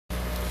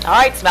All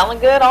right, smelling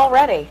good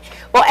already.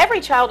 Well,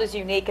 every child is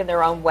unique in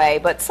their own way,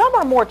 but some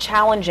are more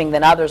challenging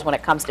than others when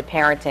it comes to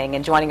parenting.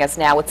 And joining us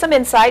now with some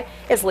insight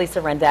is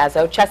Lisa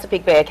Rendazzo,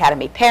 Chesapeake Bay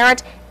Academy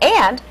parent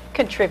and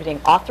contributing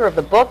author of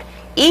the book,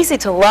 Easy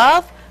to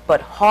Love,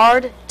 but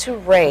Hard to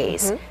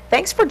Raise.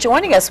 Thanks for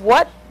joining us.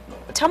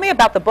 Tell me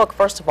about the book,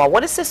 first of all.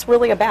 What is this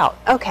really about?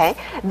 Okay.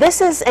 This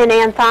is an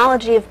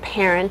anthology of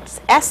parents'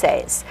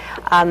 essays.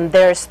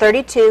 There's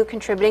 32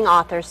 contributing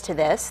authors to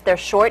this. They're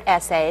short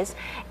essays,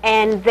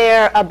 and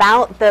they're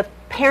about the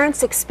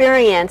parent's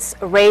experience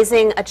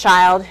raising a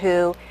child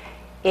who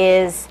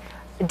is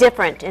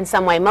different in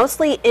some way,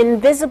 mostly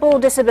invisible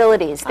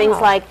disabilities,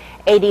 things like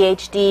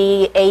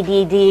ADHD,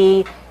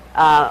 ADD,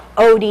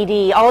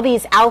 ODD, all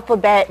these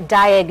alphabet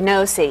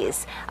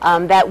diagnoses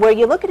that where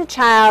you look at a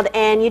child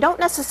and you don't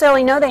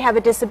necessarily know they have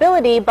a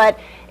disability, but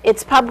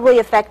it's probably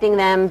affecting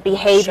them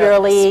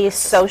behaviorally,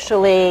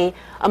 socially,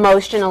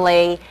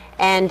 emotionally,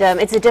 and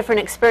it's a different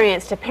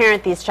experience to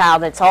parent these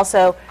child. It's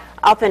also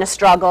often a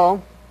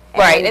struggle.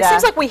 Right. And, it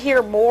seems like we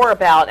hear more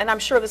about, and I'm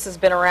sure this has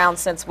been around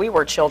since we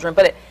were children,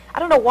 but I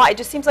don't know why, it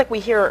just seems like we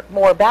hear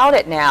more about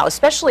it now,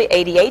 especially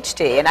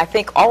ADHD, and I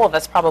think all of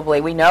us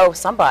probably, we know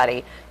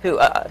somebody who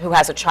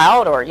has a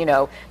child or, you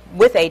know,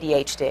 with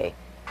ADHD.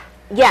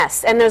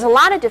 Yes, and there's a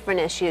lot of different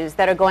issues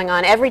that are going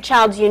on. Every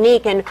child's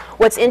unique, and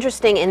what's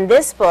interesting in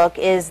this book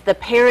is the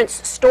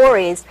parents'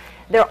 stories.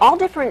 They're all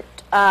different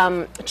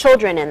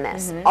children in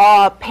this,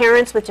 all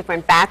parents with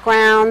different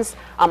backgrounds,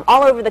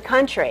 all over the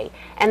country.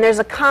 And there's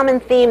a common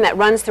theme that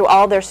runs through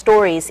all their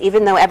stories,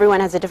 even though everyone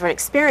has a different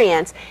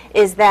experience,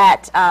 is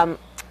that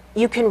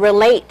you can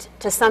relate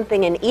to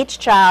something in each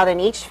child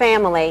and each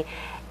family.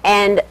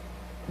 And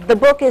the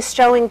book is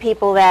showing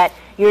people that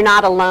you're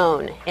not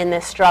alone in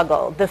this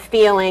struggle, the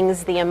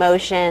feelings, the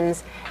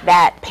emotions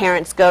that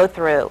parents go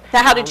through.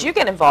 Now, how did you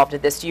get involved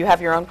in this? Do you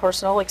have your own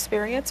personal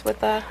experience with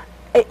that?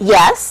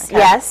 Yes,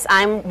 yes.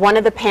 I'm one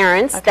of the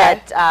parents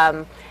that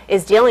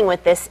is dealing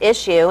with this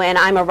issue, and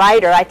I'm a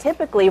writer. I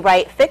typically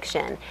write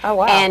fiction. Oh,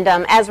 wow. And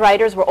as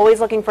writers, we're always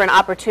looking for an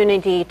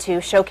opportunity to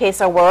showcase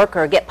our work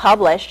or get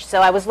published.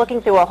 So I was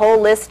looking through a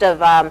whole list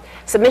of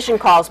submission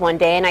calls one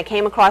day, and I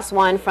came across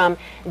one from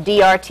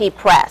DRT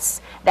Press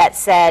that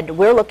said,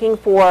 we're looking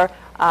for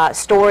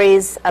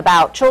stories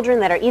about children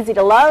that are easy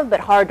to love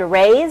but hard to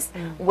raise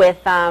with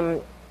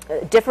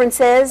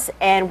differences,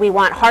 and we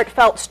want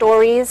heartfelt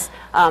stories,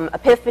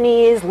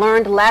 epiphanies,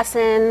 learned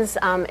lessons,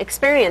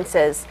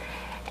 experiences.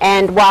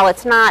 And while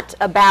it's not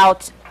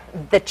about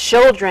the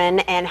children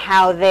and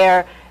how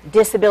their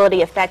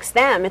disability affects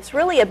them, it's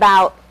really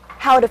about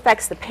how it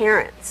affects the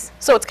parents.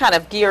 So it's kind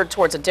of geared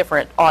towards a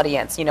different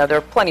audience. You know, there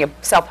are plenty of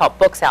self-help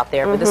books out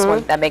there, but this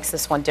one, that makes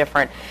this one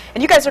different.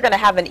 And you guys are going to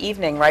have an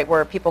evening, right,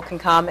 where people can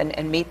come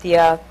and meet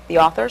the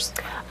authors?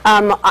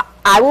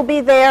 I will be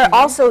there.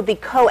 Also, the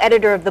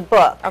co-editor of the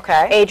book,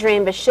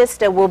 Adrienne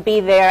Bashista, will be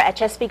there at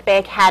Chesapeake Bay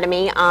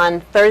Academy on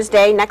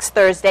Thursday, next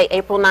Thursday,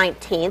 April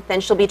 19th,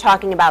 and she'll be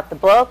talking about the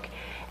book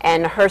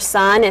and her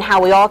son and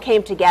how we all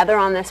came together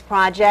on this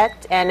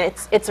project. And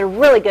it's a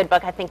really good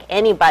book. I think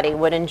anybody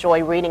would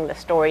enjoy reading the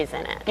stories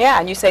in it. Yeah,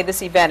 and you say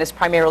this event is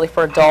primarily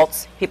for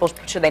adults. People,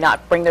 should they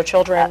not bring their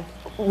children?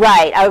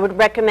 Right. I would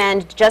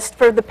recommend just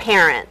for the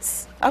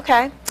parents.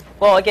 Okay.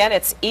 Well, again,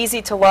 it's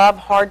Easy to Love,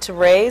 Hard to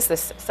Raise,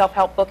 this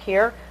self-help book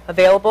here,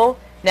 available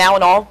now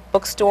in all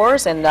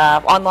bookstores and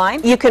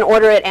online. You can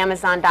order it at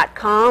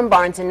Amazon.com,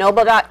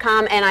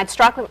 BarnesandNoble.com, and I'd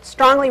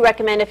strongly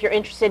recommend, if you're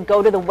interested,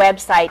 go to the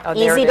website,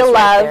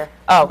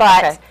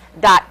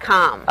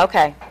 easytoloveBut.com.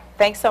 Okay.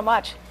 Thanks so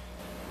much.